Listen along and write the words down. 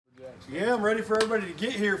Yeah, I'm ready for everybody to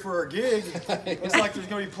get here for our gig. Looks like there's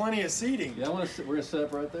going to be plenty of seating. Yeah, we're going to set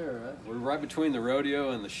up right there, right? We're right between the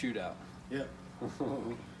rodeo and the shootout. Yep.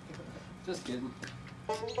 Just kidding.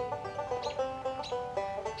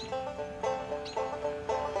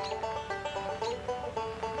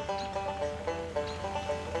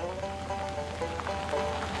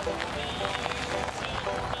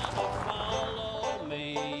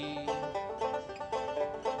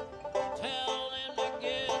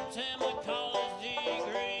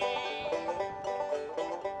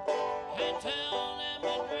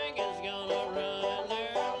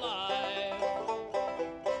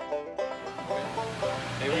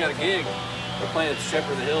 Hey, we got a gig. We're playing at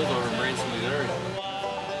Shepherd of the Hills over in Branson, Missouri.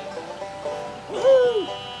 Woo!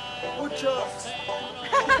 Woodchucks!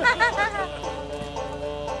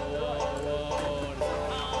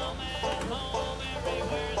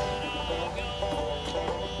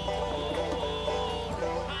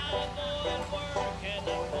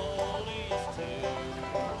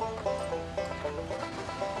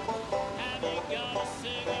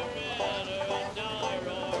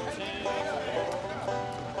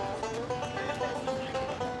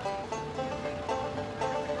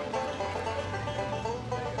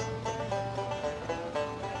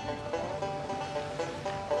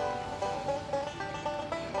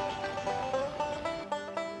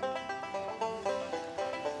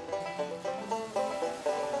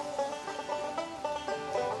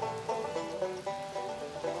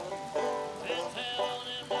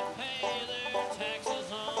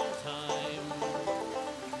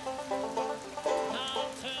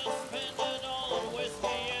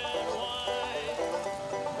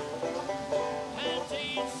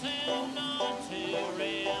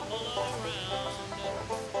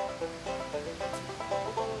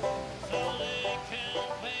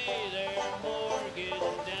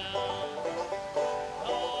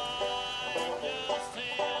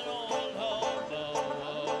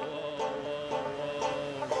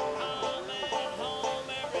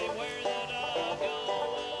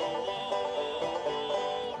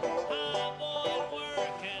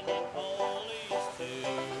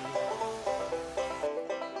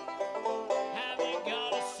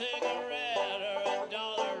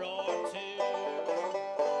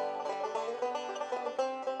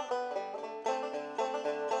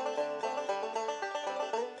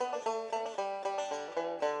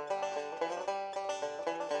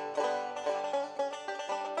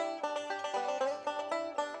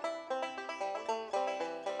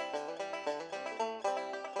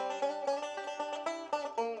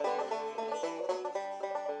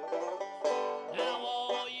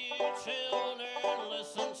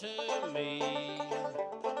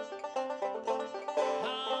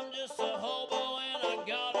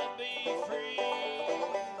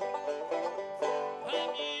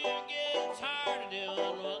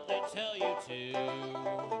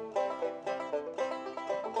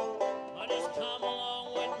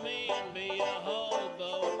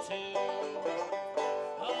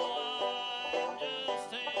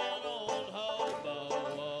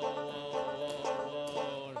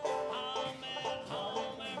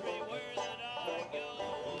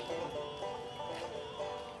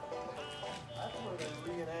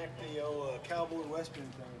 Cowboy Western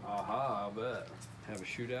thing. Aha, I'll bet. Have a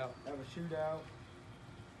shootout. Have a shootout.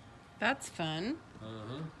 That's fun.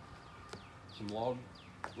 Uh-huh. Some log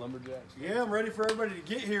lumberjacks. Yeah, I'm ready for everybody to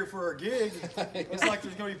get here for our gig. Looks like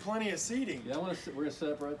there's going to be plenty of seating. Yeah, we're going to set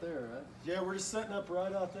up right there, right? Yeah, we're just setting up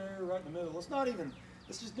right out there, right in the middle. Let's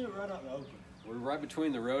just do it right out in the open. We're right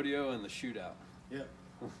between the rodeo and the shootout. Yep.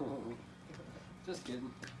 Just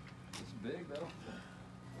kidding. It's big, though.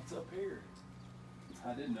 What's up here?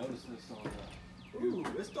 I didn't notice this on Ooh,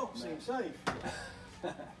 this don't seem safe.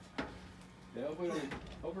 Yeah,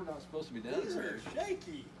 hope we're not supposed to be down These here. are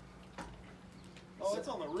shaky. Oh, it's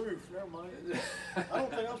on the roof. Never mind. I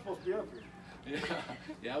don't think I'm supposed to be up here.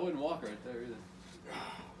 Yeah, I wouldn't walk right there either.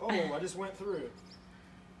 Oh, I just went through it.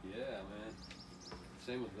 Yeah, man.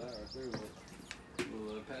 Same with that right there.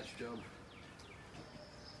 Little patch job.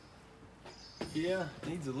 Yeah,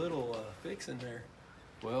 needs a little fixing there.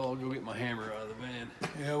 Well, I'll go get my hammer out of the van.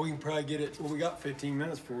 Yeah, we can probably get it. Well, we got 15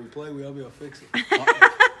 minutes before we play. We'll be able to fix it.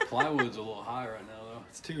 Plywood's a little high right now, though.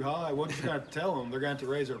 It's too high. What you got to tell them? They're going to have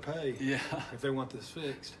to raise our pay. Yeah. If they want this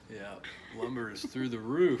fixed. Yeah. Lumber is through the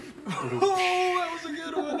roof. Oh, that was a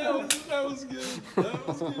good one. That was good. That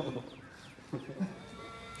was good.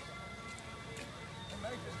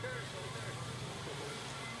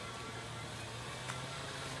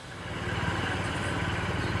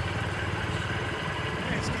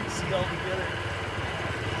 It's good to see y'all together.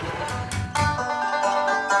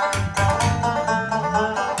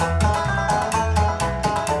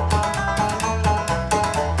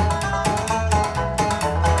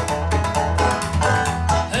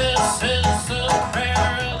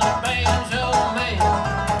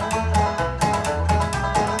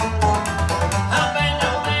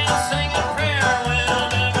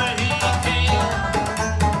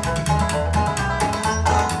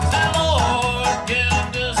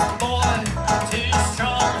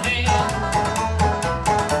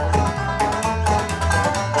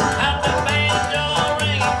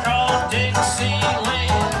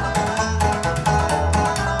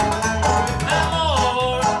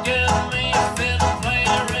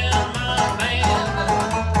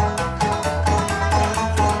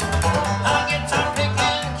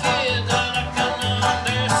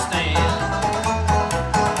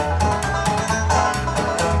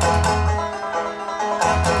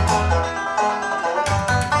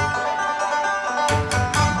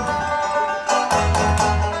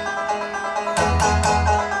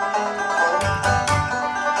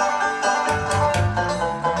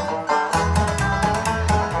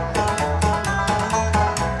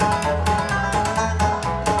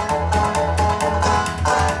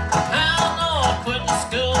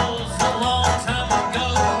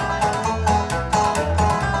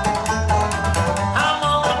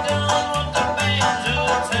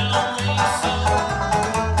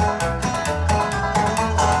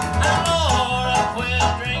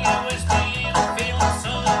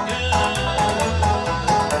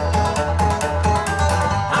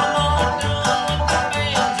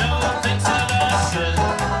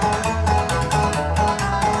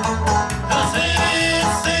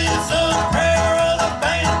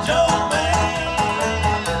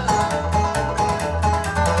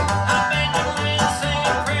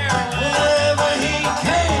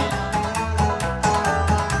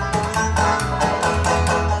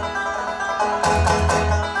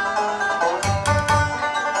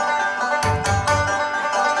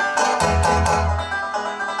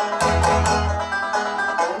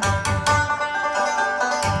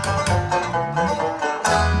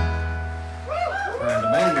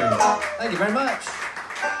 Thank you very much.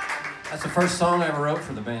 That's the first song I ever wrote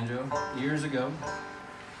for the banjo years ago.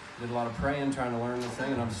 Did a lot of praying, trying to learn the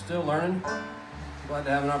thing, and I'm still learning. Glad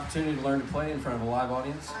to have an opportunity to learn to play in front of a live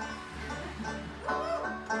audience.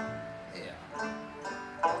 Yeah.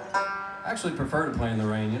 I actually prefer to play in the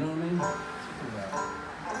rain, you know what I mean?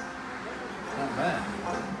 Not bad.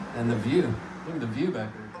 And the view. Look at the view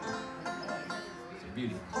back there. It's a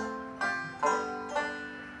beauty.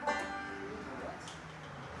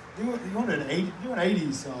 You want an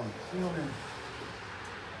 80s song. You want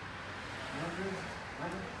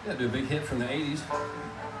Yeah, do a big hit from the 80s.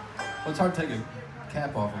 Well, it's hard to take a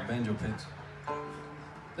cap off of banjo picks.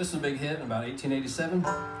 This is a big hit in about 1887.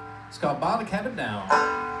 It's called Bow the Cabin Down.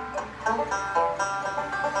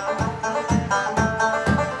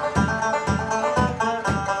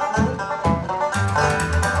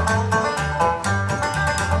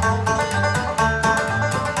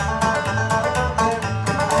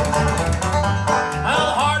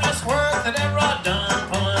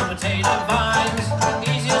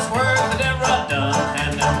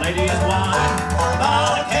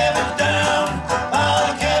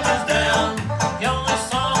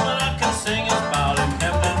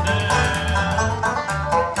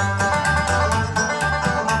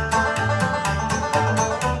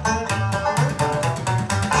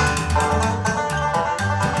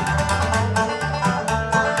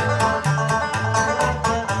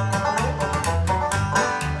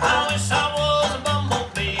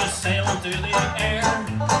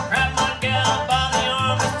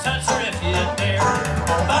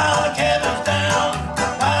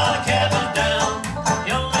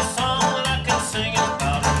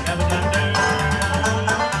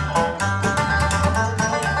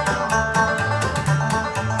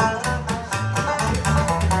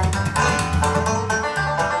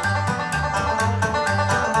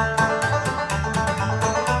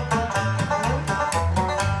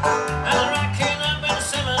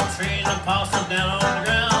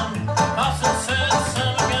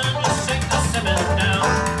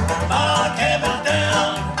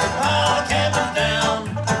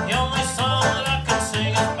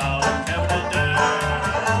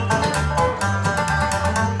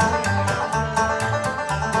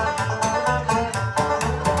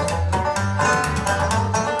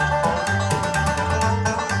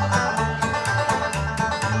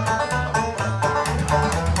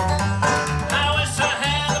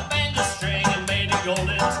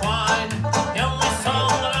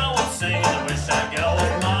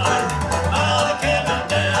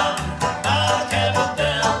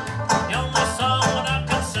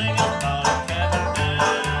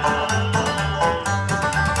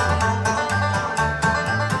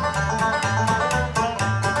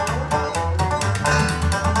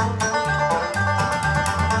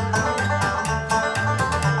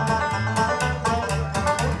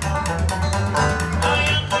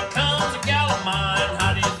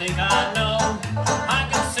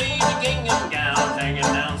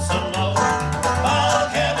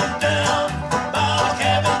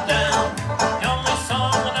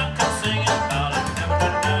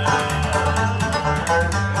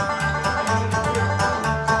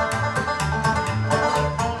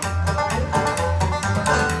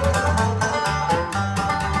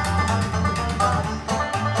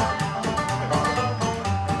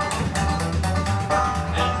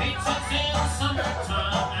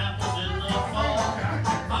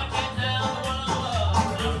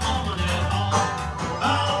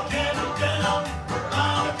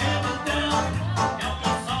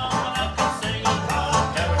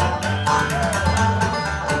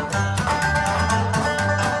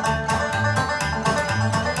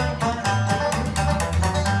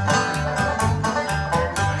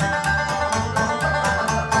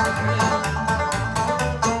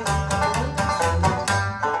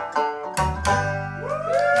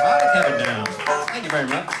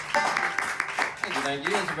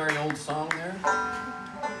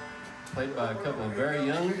 Played by a couple of very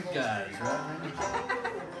young guys, right, Randy?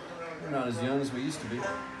 We're not as young as we used to be.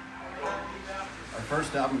 Our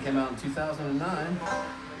first album came out in 2009.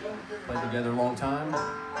 Played together a long time.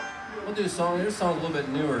 We'll do a song. This song's a little bit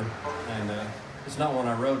newer, and it's not one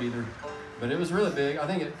I wrote either, but it was really big. I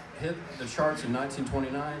think it hit the charts in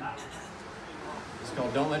 1929. It's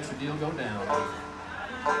called Don't Let Your Deal Go Down.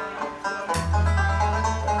 She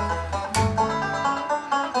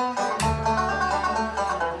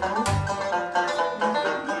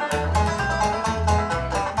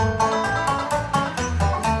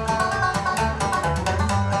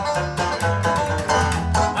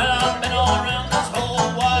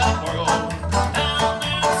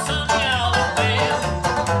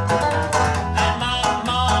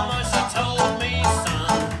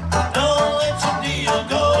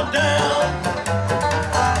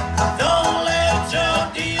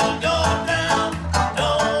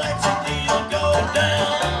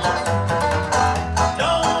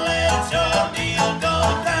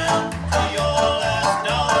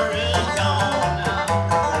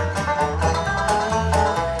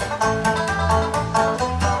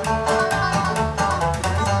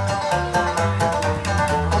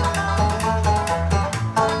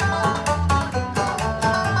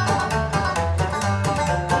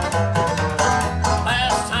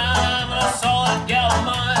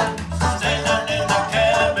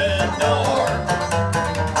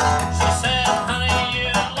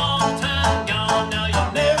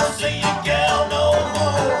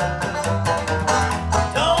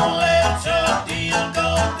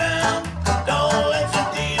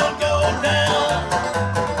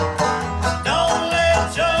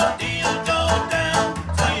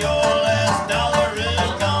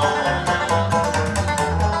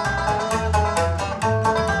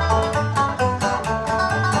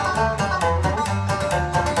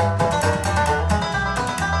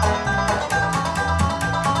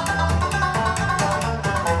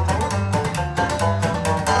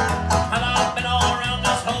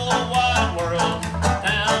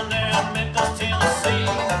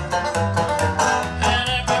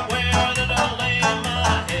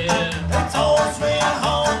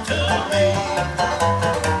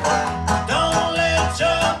Don't let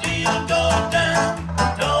your deal go down.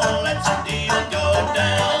 Don't let your deal go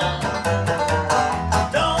down.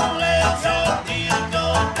 Don't let your deal go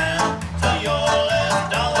down till your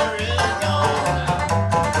last dollar is gone.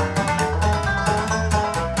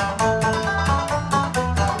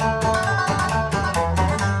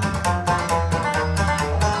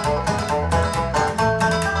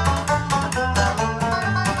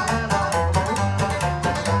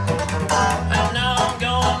 And now I'm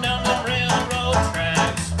going down the railroad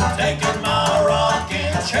tracks, taking my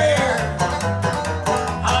rocking chair.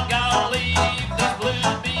 I gotta leave these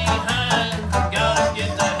blues behind, gotta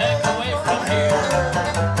get the heck away from here.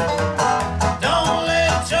 Don't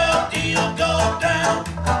let your deal go down.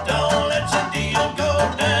 Don't let your deal go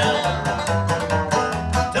down.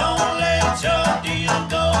 Don't let your deal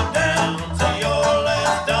go down till your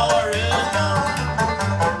last dollar is gone.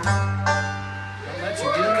 Don't let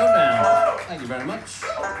your deal go down. Thank you very much.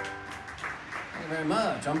 Thank you very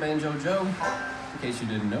much. I'm Banjo Joe, in case you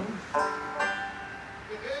didn't know. Alright.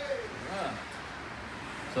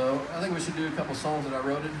 So I think we should do a couple songs that I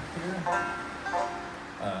wrote in here.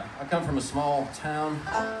 I come from a small town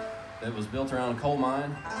that was built around a coal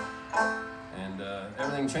mine, and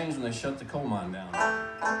everything changed when they shut the coal mine down.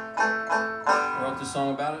 I wrote this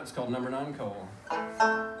song about it. It's called Number 9 Coal.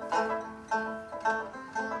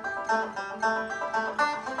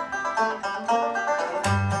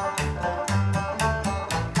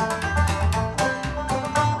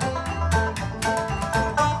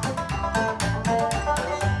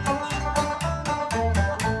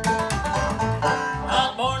 I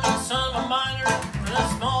was born the son of a miner in a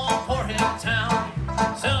small poor-hick town.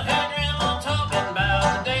 Still hear grandma talking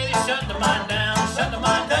about the day they shut the mine down. Shut the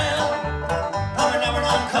mine down. Number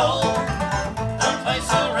 9 coal. No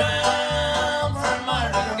place around for a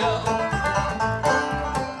miner to go.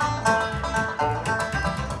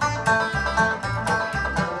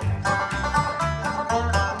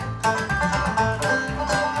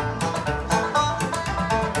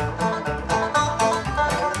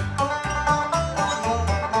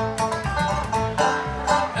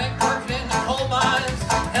 Heck, working in the coal mines,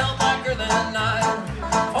 hell blacker than night.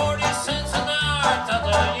 40 cents an hour, thought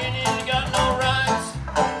the union got no rights.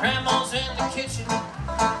 Grandma's in the kitchen,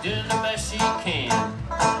 doing the best she can.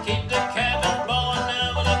 Keep the cabin blowing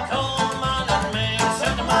down with a coal mining man.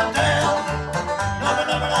 Shut the mine down. Number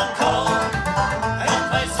 9 coal. Ain't no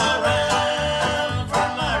place around for a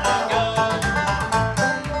miner to go.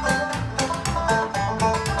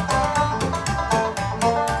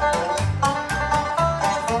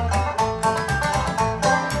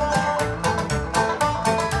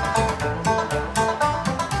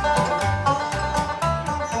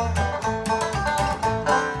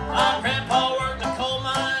 My grandpa worked the coal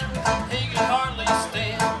mine, he could hardly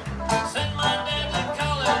stand. Sent my dad to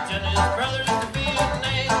college and his brothers to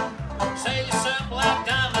Vietnam. Say the sun black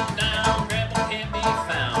diamond down, grandpa can't be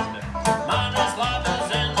found. Miner's life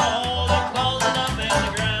is in the hole, they close it up in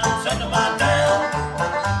the ground. Shut the mine down,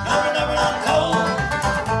 number 9 coal.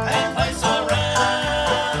 Ain't no place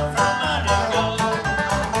around for a miner to go.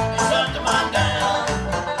 Shut the mine down,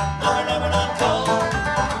 number 9 coal.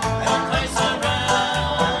 Ain't no place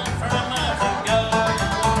around for a miner to go.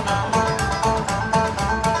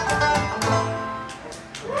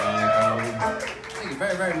 Thank you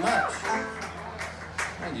very, very much.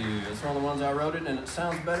 Thank you. It's one of the ones I wrote it, and it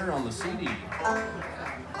sounds better on the CD.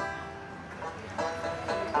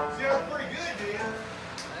 Sounds pretty good, dude.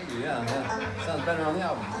 Thank you, yeah. Sounds better on the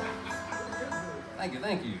album. Thank you,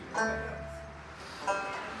 thank you.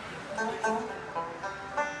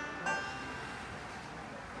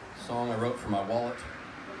 Song I wrote for my wallet.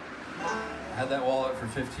 I had that wallet for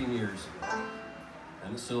 15 years,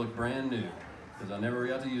 and it still looked brand new, because I never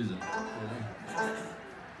got to use it. You know?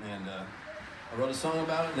 And I wrote a song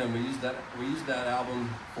about it, and then we used that album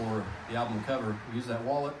for the album cover. We used that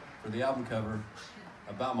wallet for the album cover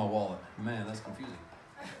about my wallet. Man, that's confusing.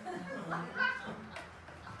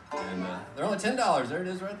 And they're only $10. There it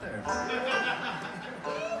is right there.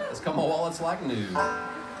 It's called My Wallet's Like New.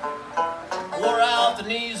 Wore out the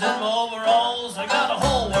knees in my overalls. I got a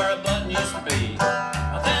hole where a button used to be.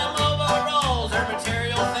 But them overalls are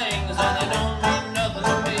material things and they don't mean nothing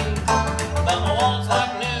to me. But my wallet's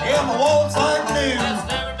like new. Yeah, my wallet's like new. It's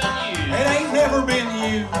never been used. It ain't never been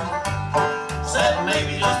used. Except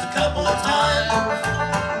maybe just a couple of times.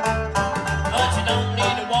 But you don't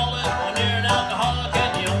need a wallet when you're an alcoholic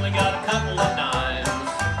and you only got a couple of dimes.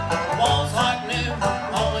 My wallet's like new,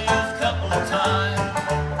 only used a couple of times.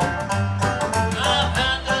 I've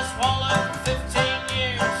had this wallet for 15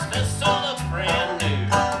 years, this still looks brand new.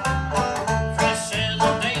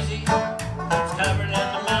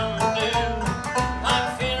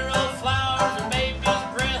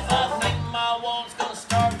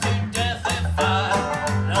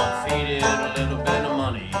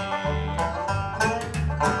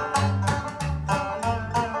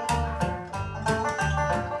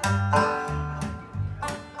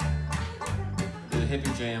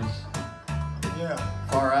 jam. Yeah.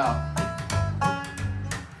 Far out.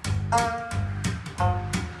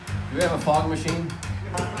 Do we have a fog machine?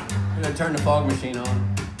 I'm gonna turn the fog machine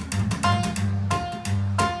on.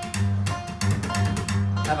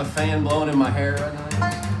 Have a fan blowing in my hair right now.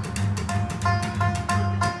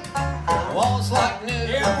 The walt's like new.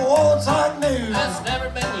 Yeah, the walt's like new. That's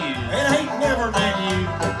never been used. It ain't never been used.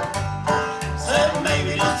 Said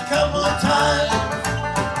maybe just a couple of times.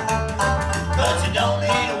 But you don't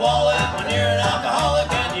need a wallet when you're an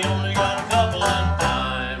alcoholic and you only got a couple of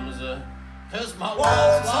dimes. 'Cause my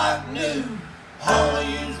wallet's like new. Only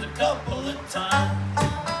used a couple of times.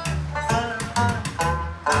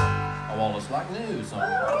 My wallet's like new, so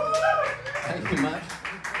thank you much.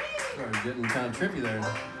 Started getting kind of trippy there.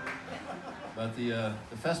 But the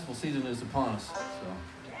festival season is upon us, so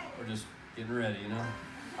we're just getting ready, you know.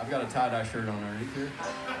 I've got a tie-dye shirt on underneath here.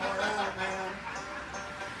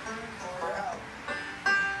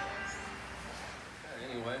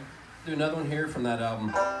 Okay, anyway, do another one here from that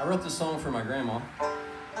album. I wrote this song for my grandma.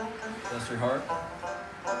 Bless her heart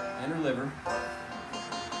and her liver.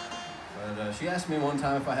 But she asked me one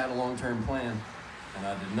time if I had a long-term plan, and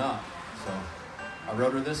I did not. So I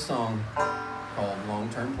wrote her this song called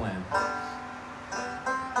Long-Term Plan.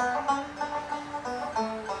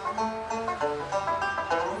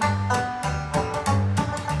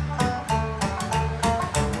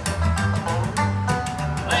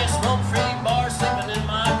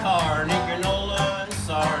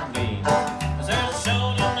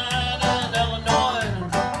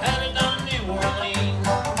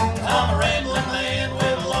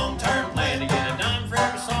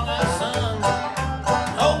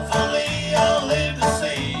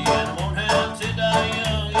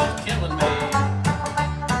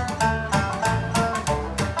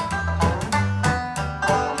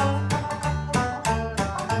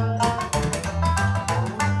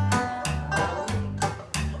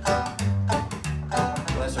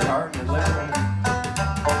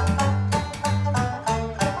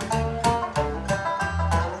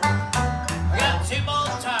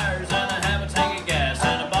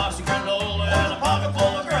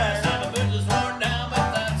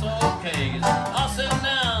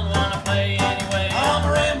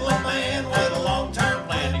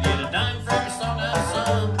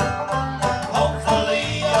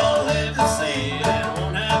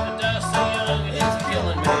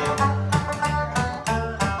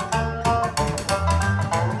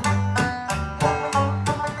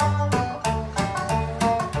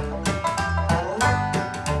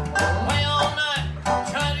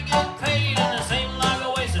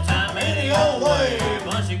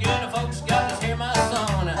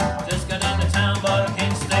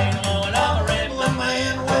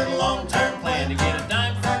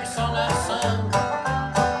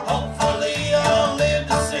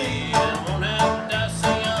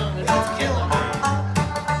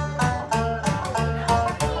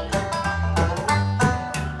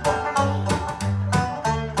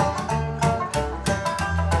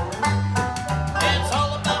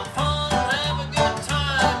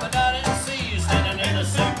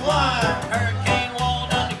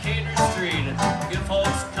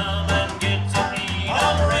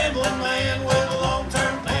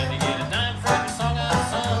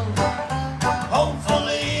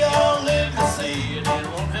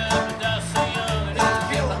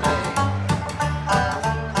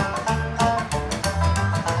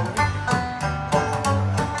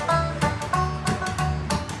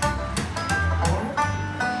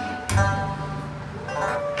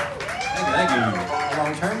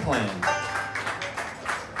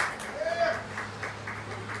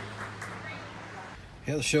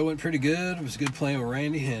 Yeah, the show went pretty good. It was good playing with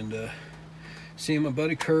Randy and seeing my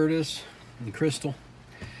buddy Curtis and Crystal.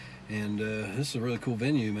 And this is a really cool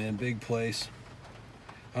venue, man. Big place.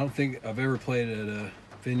 I don't think I've ever played at a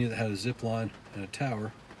venue that had a zip line and a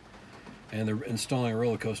tower. And they're installing a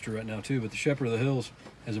roller coaster right now too. But the Shepherd of the Hills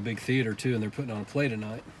has a big theater too, and they're putting on a play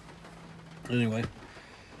tonight. Anyway,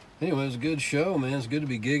 it was a good show, man. It's good to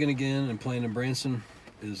be gigging again, and playing in Branson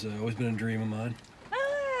has always been a dream of mine.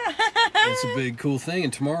 It's a big, cool thing.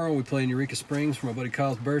 And tomorrow we play in Eureka Springs for my buddy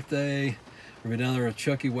Kyle's birthday. We'll be down there with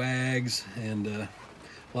Chucky Wags and a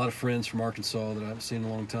lot of friends from Arkansas that I haven't seen in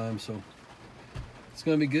a long time. So it's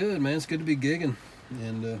going to be good, man. It's good to be gigging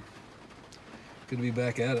and good to be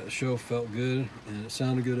back at it. The show felt good and it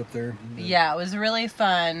sounded good up there. Yeah, it was really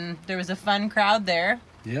fun. There was a fun crowd there.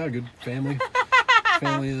 Yeah, good family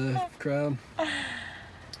crowd.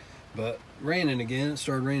 But raining again. It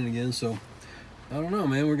started raining again, so I don't know,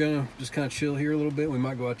 man. We're gonna just kind of chill here a little bit. We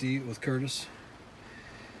might go out to eat with Curtis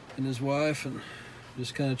and his wife and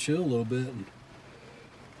just kind of chill a little bit. And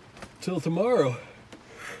till tomorrow.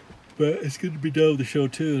 But it's good to be done with the show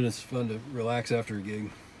too, and it's fun to relax after a gig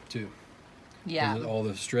too. Yeah. All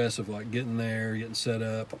the stress of like getting there, getting set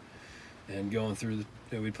up, and going through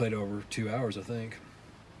we played over 2 hours, I think.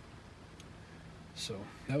 So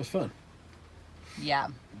that was fun. Yeah.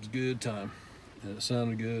 It was a good time. And it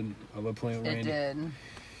sounded good. I love playing with It Randy. did.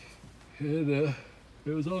 And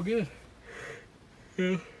it was all good.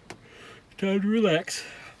 Yeah. Time to relax.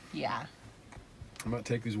 Yeah. I might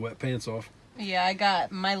take these wet pants off. Yeah, I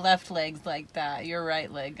got my left leg's like that. Your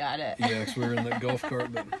right leg got it. Yeah, 'cause we were in that golf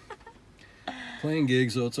cart, but playing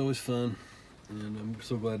gigs, so it's always fun. And I'm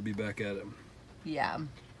so glad to be back at it. Yeah.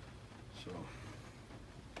 So,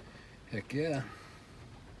 heck yeah.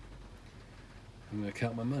 I'm going to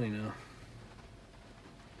count my money now.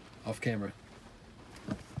 Off camera.